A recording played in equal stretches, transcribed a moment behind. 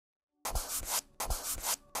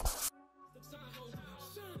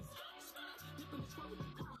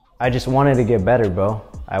I just wanted to get better, bro.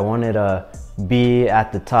 I wanted to be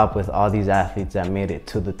at the top with all these athletes that made it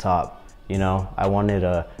to the top. You know, I wanted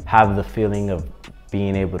to have the feeling of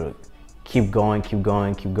being able to keep going,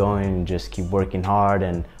 and just keep working hard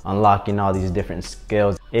and unlocking all these different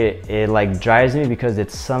skills. It like drives me because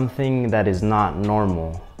it's something that is not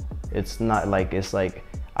normal. It's like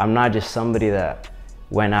I'm not just somebody that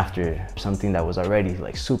went after something that was already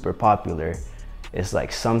like super popular. It's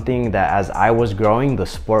like something that as I was growing, the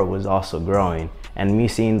sport was also growing. And me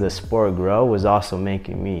seeing the sport grow was also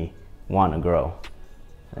making me want to grow.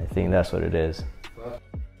 I think that's what it is.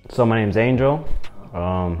 So my name's Angel.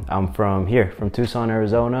 I'm from here, from Tucson,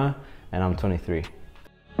 Arizona, and I'm 23.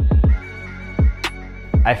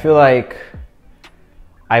 I feel like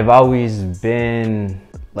I've always been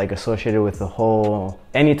like associated with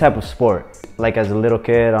any type of sport. Like as a little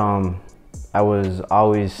kid, I was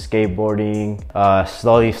always skateboarding.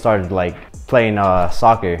 Slowly started like playing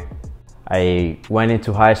soccer. I went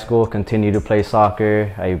into high school, continued to play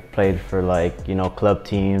soccer. I played for like, you know, club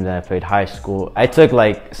teams, and I played high school. I took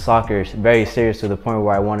like soccer very serious to the point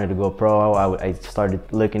where I wanted to go pro. I started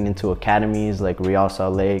looking into academies like Real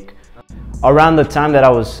Salt Lake. Around the time that I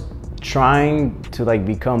was trying to like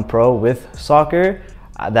become pro with soccer,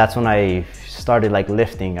 that's when I started like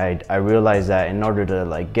lifting. I realized that in order to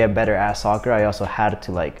like get better at soccer, I also had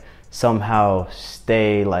to like somehow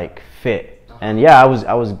stay like fit. And yeah,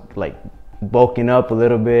 I was like bulking up a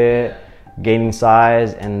little bit, gaining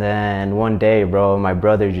size, and then one day, bro, my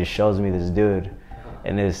brother just shows me this dude,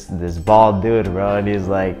 and this bald dude, bro, and he's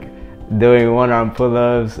like doing one-arm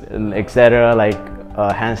pull-ups and etc., like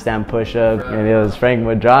handstand push-ups, and it was Frank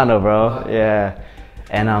Madrano, bro. Yeah,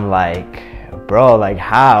 and I'm like, bro, like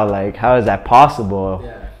how is that possible?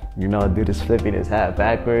 You know, dude is flipping his hat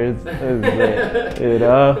backwards, you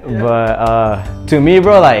know. But to me,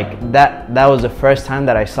 bro, like that was the first time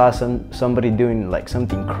that I saw somebody doing like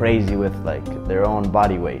something crazy with like their own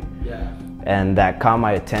body weight. And that caught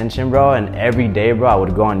my attention, bro. And every day, bro, I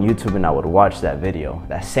would go on YouTube and I would watch that video,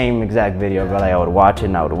 that same exact video, bro. Like I would watch it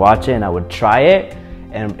and I would watch it and I would try it,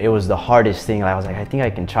 and it was the hardest thing. Like, I was like, I think I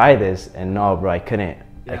can try this, and no, bro, I couldn't.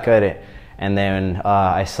 And then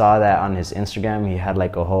I saw that on his Instagram, he had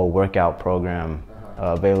like a whole workout program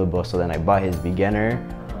available. So then I bought his beginner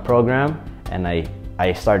program, and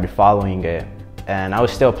I started following it. And I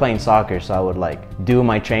was still playing soccer, so I would like do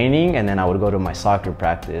my training and then I would go to my soccer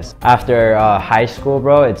practice. After high school,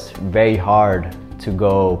 bro, it's very hard to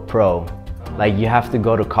go pro. Like you have to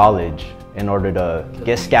go to college in order to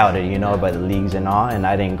get scouted, you know, by the leagues and all, and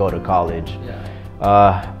I didn't go to college.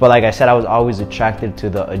 But like I said, I was always attracted to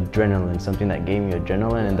the adrenaline, something that gave me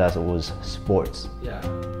adrenaline, and that was sports.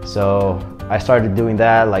 So I started doing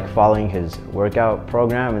that, like following his workout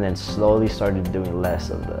program, and then slowly started doing less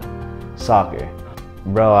of the soccer.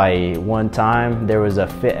 Bro, one time there was a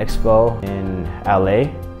Fit Expo in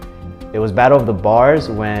LA. It was Battle of the Bars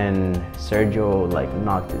when Sergio like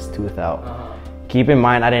knocked his tooth out. Keep in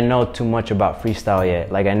mind, I didn't know too much about freestyle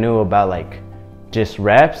yet. Like I knew about like just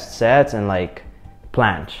reps, sets, and like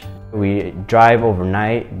planche. We drive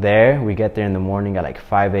overnight there. We get there in the morning at like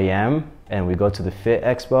 5 a.m. and we go to the Fit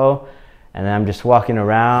Expo, and then I'm just walking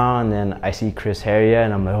around, and then I see Chris Heria,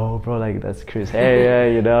 and I'm like, oh bro, like that's Chris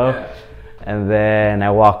Heria, you know? And then I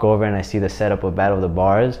walk over and I see the setup of Battle of the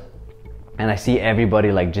Bars, and I see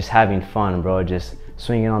everybody like just having fun, bro, just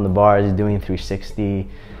swinging on the bars, doing 360,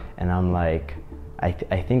 and I'm like, I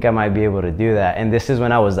think I might be able to do that. And this is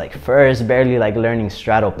when I was like first barely like learning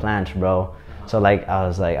straddle planche, bro. So like I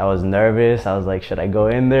was nervous. I was like, should I go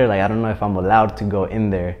in there? Like I don't know if I'm allowed to go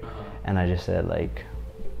in there. And I just said like,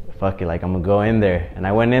 fuck it, like I'm gonna go in there. And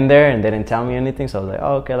I went in there and they didn't tell me anything. So I was like,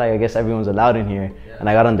 oh, okay, like I guess everyone's allowed in here. And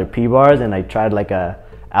I got under P-bars and I tried like a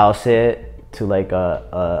out sit to like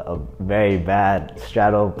a very bad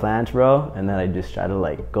straddle planche, bro. And then I just tried to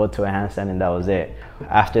like go to a handstand, and that was it.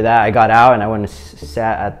 After that, I got out and I went and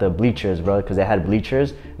sat at the bleachers, bro, because they had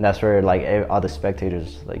bleachers, and that's where like all the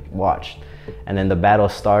spectators like watched. And then the battle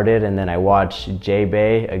started, and then I watched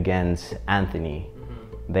J-Bay against Anthony.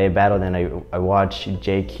 They battled, and I watched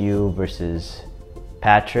JQ versus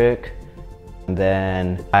Patrick. And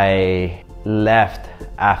then I left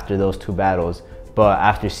after those two battles. But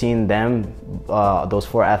after seeing them, those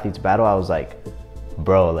four athletes battle, I was like,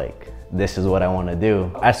 bro, like, this is what I want to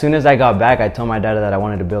do. As soon as I got back, I told my dad that I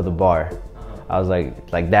wanted to build a bar. I was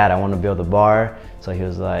like, Dad, I want to build a bar. So he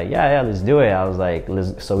was like, yeah, let's do it. I was like,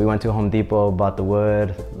 so we went to Home Depot, bought the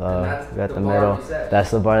wood, we got the metal.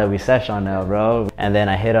 That's the bar that we sesh on now, bro. And then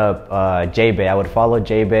I hit up J-Bay. I would follow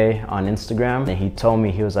J-Bay on Instagram, and he told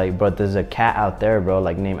me, he was like, bro, there's a cat out there, bro,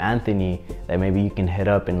 like named Anthony, that maybe you can hit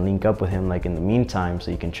up and link up with him like in the meantime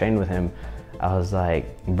so you can train with him. I was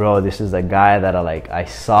like, bro, this is the guy that I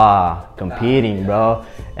saw competing, bro.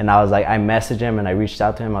 And I was like, I messaged him and I reached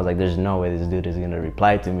out to him. I was like, there's no way this dude is gonna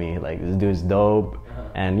reply to me. Like, this dude's dope.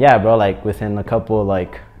 And yeah, bro, like within a couple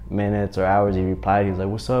like minutes or hours, he replied. He was like,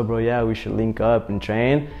 what's up, bro? Yeah, we should link up and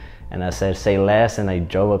train. And I said, say less. And I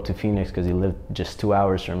drove up to Phoenix because he lived just 2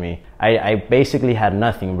 hours from me. I basically had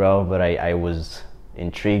nothing, bro, but I was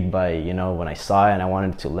intrigued by, you know, when I saw it and I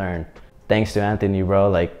wanted to learn. Thanks to Anthony, bro,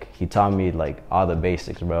 like he taught me like all the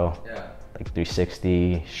basics, bro. Yeah. Like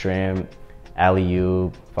 360, shrimp,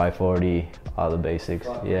 alley-oop, 540, all the basics.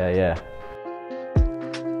 Wow. Yeah.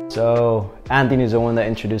 So Anthony's the one that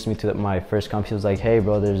introduced me to my first comp. He was like, hey,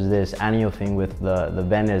 bro, there's this annual thing with the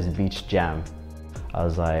Venice Beach Jam. I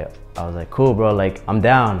was like, cool, bro, like I'm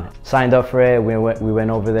down. Signed up for it. We went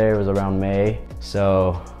over there. It was around May.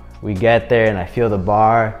 So we get there and I feel the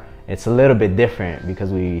bar. It's a little bit different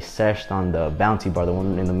because we seshed on the Bounty bar, the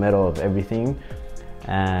one in the middle of everything.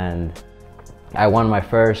 And I won my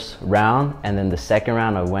first round, and then the second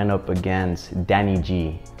round I went up against Danny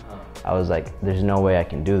G. I was like, there's no way I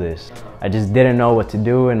can do this. I just didn't know what to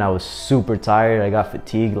do, and I was super tired. I got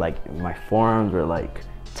fatigued, like my forearms were like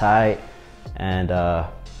tight. And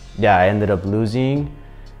yeah, I ended up losing.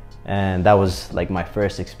 And that was like my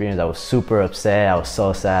first experience. I was super upset. I was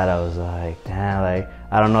so sad. I was like, damn, like,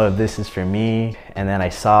 I don't know if this is for me. And then I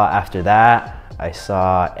saw after that, I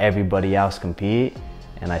saw everybody else compete,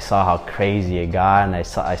 and I saw how crazy it got, and I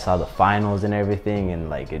saw the finals and everything, and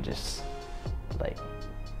like it just like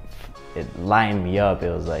it lined me up.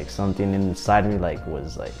 It was like something inside me like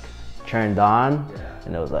was like turned on,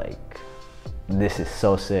 and it was like, this is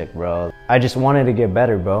so sick, bro. I just wanted to get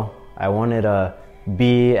better, bro. I wanted to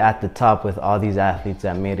be at the top with all these athletes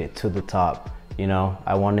that made it to the top. You know,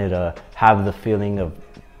 I wanted to have the feeling of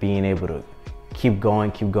being able to keep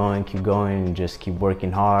going, and just keep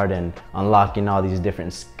working hard and unlocking all these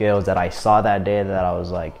different skills that I saw that day that I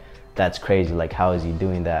was like, that's crazy. Like, how is he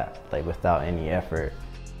doing that like without any effort?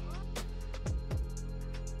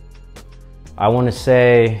 I want to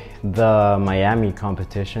say the Miami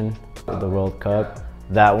competition, the World Cup,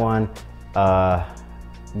 that one,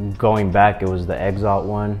 going back, it was the Exalt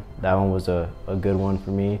one. That one was a good one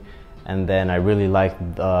for me. And then I really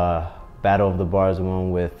liked the Battle of the Bars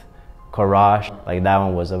one with Courage. Like that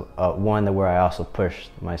one was a one where I also pushed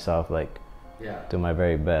myself like to my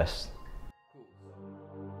very best.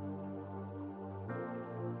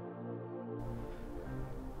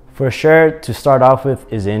 For sure, to start off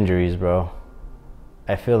with is injuries, bro.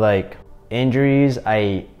 I feel like injuries,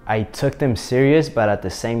 I took them serious, but at the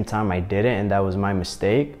same time I didn't, and that was my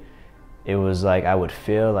mistake. It was like I would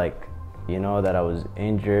feel like, you know, that I was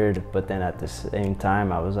injured, but then at the same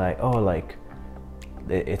time I was like, oh, like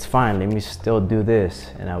it's fine, let me still do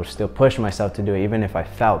this. And I would still push myself to do it even if I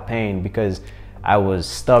felt pain, because I was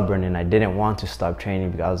stubborn and I didn't want to stop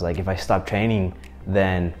training, because I was like, if I stop training,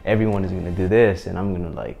 then everyone is gonna do this and I'm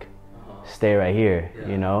gonna like stay right here,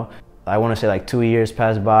 you know? I want to say like 2 years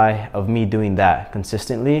passed by of me doing that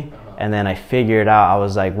consistently, and then I figured out, I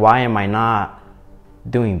was like, why am I not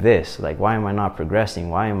doing this? Like, why am I not progressing?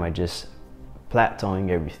 Why am I just plateauing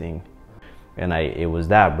everything? And it was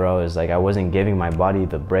that, bro. It's like I wasn't giving my body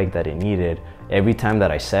the break that it needed. Every time that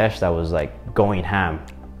I seshed, I was like going ham,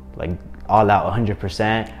 like all out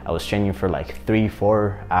 100%. I was training for like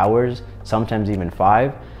 3-4 hours, sometimes even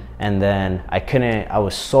 5. And then I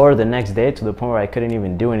was sore the next day to the point where I couldn't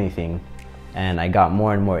even do anything. And I got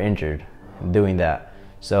more and more injured doing that.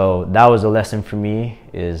 So that was a lesson for me,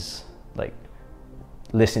 is like,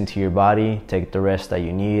 listen to your body, take the rest that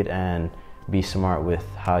you need, and be smart with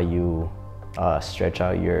how you stretch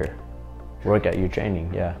out your workout, your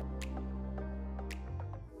training, yeah.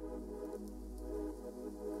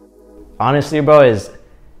 Honestly, bro, is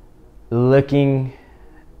looking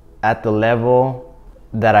at the level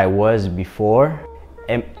that I was before,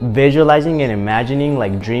 and visualizing and imagining,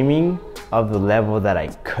 like dreaming of the level that I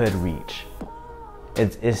could reach.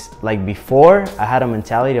 It's like before, I had a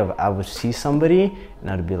mentality of I would see somebody and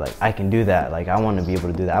I'd be like, I can do that. Like, I want to be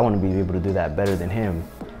able to do that. I want to be able to do that better than him.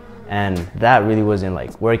 And that really wasn't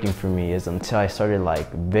like working for me, is until I started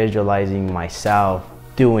like visualizing myself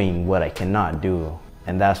doing what I cannot do.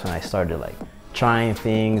 And that's when I started like trying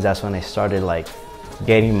things. That's when I started like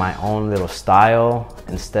getting my own little style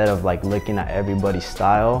instead of like looking at everybody's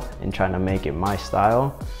style and trying to make it my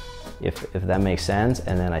style, if that makes sense.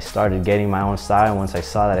 And then I started getting my own style, and once I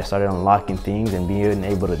saw that, I started unlocking things and being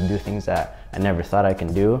able to do things that I never thought I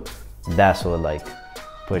can do. That's what like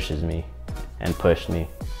pushes me and pushed me.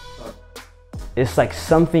 It's like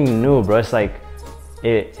something new, bro. It's like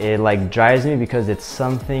it like drives me because it's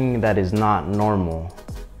something that is not normal.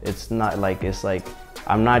 It's not like, it's like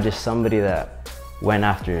I'm not just somebody that went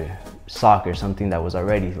after soccer, something that was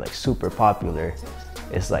already like super popular.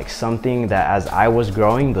 It's like something that as I was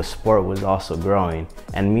growing, the sport was also growing,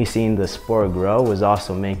 and me seeing the sport grow was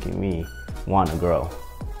also making me want to grow.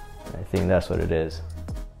 I think that's what it is.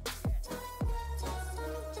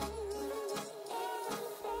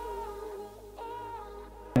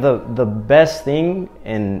 The best thing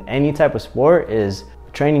in any type of sport is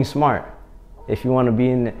training smart. If you want to be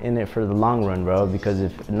in it for the long run, bro, because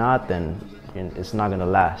if not, then it's not gonna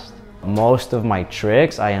last. Most of my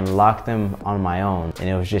tricks, I unlocked them on my own, and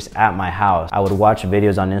it was just at my house. I would watch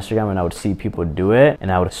videos on Instagram and I would see people do it,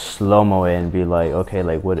 and I would slow-mo it and be like, okay,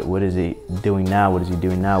 like what is he doing now? What is he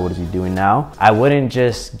doing now? What is he doing now? I wouldn't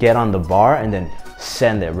just get on the bar and then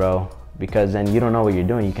send it, bro, because then you don't know what you're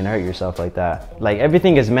doing. You can hurt yourself like that. Like,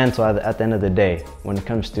 everything is mental at the end of the day. When it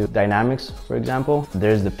comes to dynamics, for example,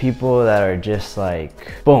 there's the people that are just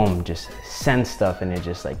like, boom, just send stuff and it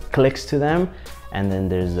just like clicks to them. And then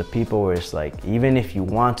there's the people where it's like, even if you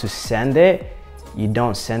want to send it, you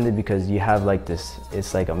don't send it because you have like this,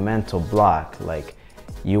 it's like a mental block. Like,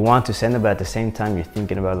 you want to send it, but at the same time, you're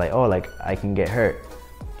thinking about like, oh, like I can get hurt.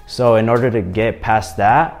 So in order to get past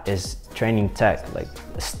that is training tech, like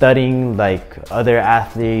studying like other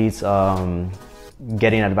athletes,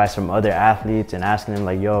 getting advice from other athletes and asking them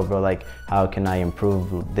like, yo, bro, like how can I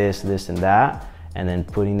improve this, this, and that? And then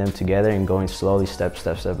putting them together and going slowly, step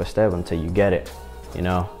by step until you get it, you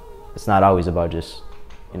know? It's not always about just,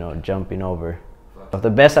 you know, jumping over. But the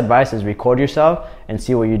best advice is record yourself and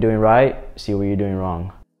see what you're doing right, see what you're doing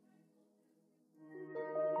wrong.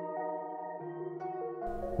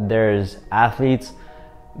 There's athletes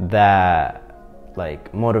that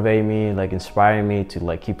like motivate me, like inspire me to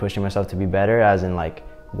like keep pushing myself to be better, as in like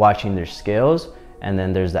watching their skills. And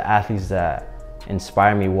then there's the athletes that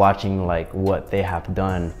inspire me watching like what they have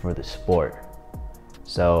done for the sport.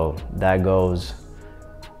 So that goes,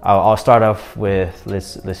 I'll start off with,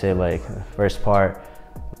 let's say like the first part.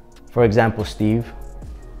 For example, Steve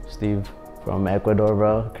from Ecuador,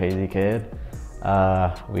 bro, crazy kid.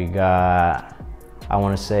 We got, I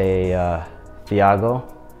want to say Thiago,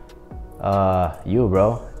 you,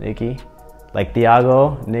 bro, Nicky. Like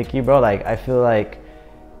Thiago, Nicky, bro, like I feel like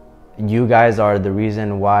you guys are the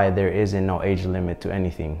reason why there isn't no age limit to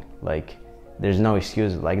anything. Like, there's no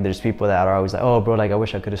excuse. Like, there's people that are always like, oh, bro, like I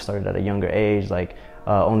wish I could have started at a younger age, like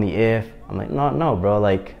only if. I'm like, no, bro,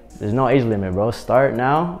 like there's no age limit, bro. Start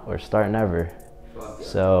now or start never.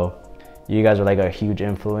 So you guys are like a huge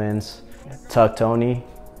influence. Tuck Tony,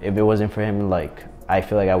 if it wasn't for him, like I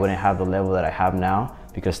feel like I wouldn't have the level that I have now,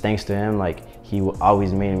 because thanks to him, like he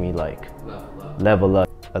always made me like level up.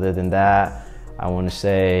 Other than that, I want to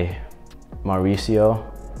say Mauricio,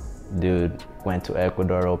 dude, went to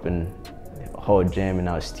Ecuador, opened a whole gym, and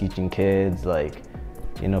I was teaching kids, like,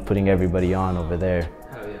 you know, putting everybody on over there.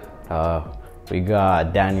 Hell yeah. We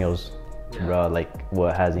got Daniels, bro, like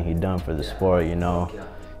what hasn't he done for the sport, you know?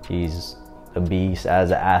 He's a beast as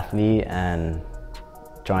an athlete and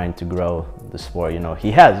trying to grow the sport, you know. He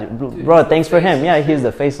has, bro, thanks for him. Yeah, he's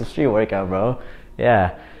the face of street workout, bro.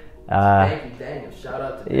 Yeah. Thank you, Daniel. Shout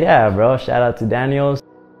out to Daniel. Yeah, bro, shout out to Daniels.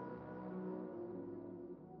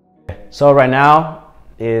 So right now,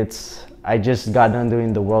 I just got done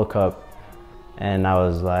doing the World Cup, and I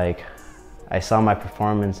was like, I saw my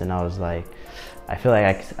performance and I was like, I feel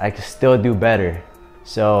like I could still do better.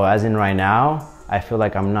 So as in right now, I feel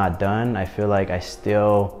like I'm not done. I feel like I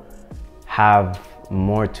still have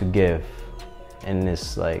more to give. And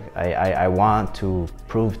it's like, I want to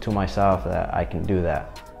prove to myself that I can do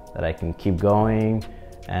that I can keep going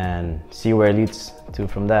and see where it leads to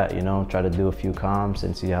from that, you know, try to do a few comps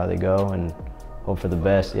and see how they go and hope for the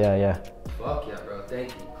best. Yeah. Fuck yeah, bro. Thank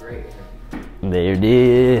you. Great. There it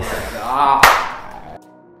is. Oh my God.